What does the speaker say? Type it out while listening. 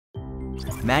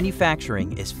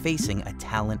Manufacturing is facing a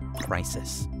talent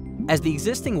crisis. As the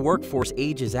existing workforce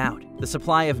ages out, the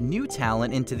supply of new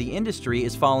talent into the industry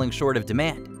is falling short of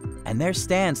demand, and there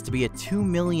stands to be a 2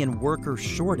 million worker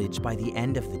shortage by the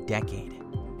end of the decade.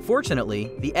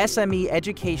 Fortunately, the SME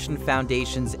Education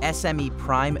Foundation's SME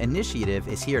Prime initiative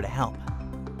is here to help.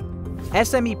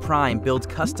 SME Prime builds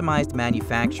customized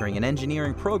manufacturing and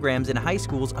engineering programs in high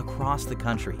schools across the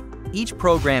country, each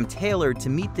program tailored to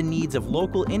meet the needs of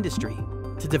local industry,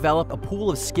 to develop a pool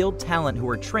of skilled talent who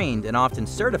are trained and often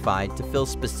certified to fill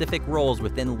specific roles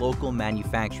within local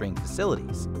manufacturing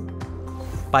facilities.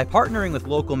 By partnering with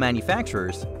local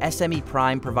manufacturers, SME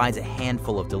Prime provides a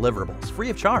handful of deliverables free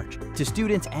of charge to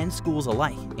students and schools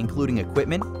alike, including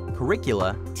equipment,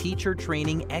 curricula, teacher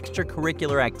training,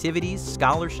 extracurricular activities,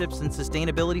 scholarships, and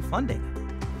sustainability funding.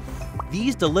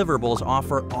 These deliverables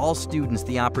offer all students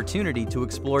the opportunity to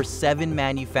explore 7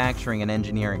 manufacturing and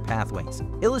engineering pathways,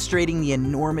 illustrating the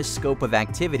enormous scope of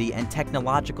activity and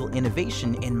technological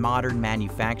innovation in modern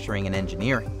manufacturing and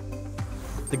engineering.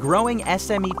 The growing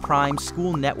SME Prime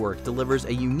School Network delivers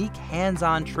a unique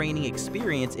hands-on training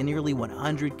experience in nearly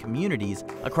 100 communities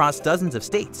across dozens of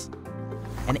states.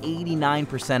 And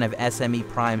 89% of SME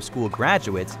Prime school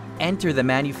graduates enter the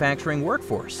manufacturing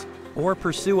workforce or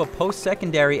pursue a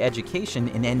post-secondary education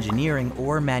in engineering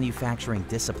or manufacturing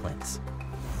disciplines.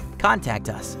 Contact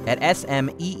us at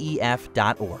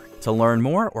smeef.org to learn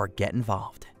more or get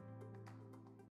involved.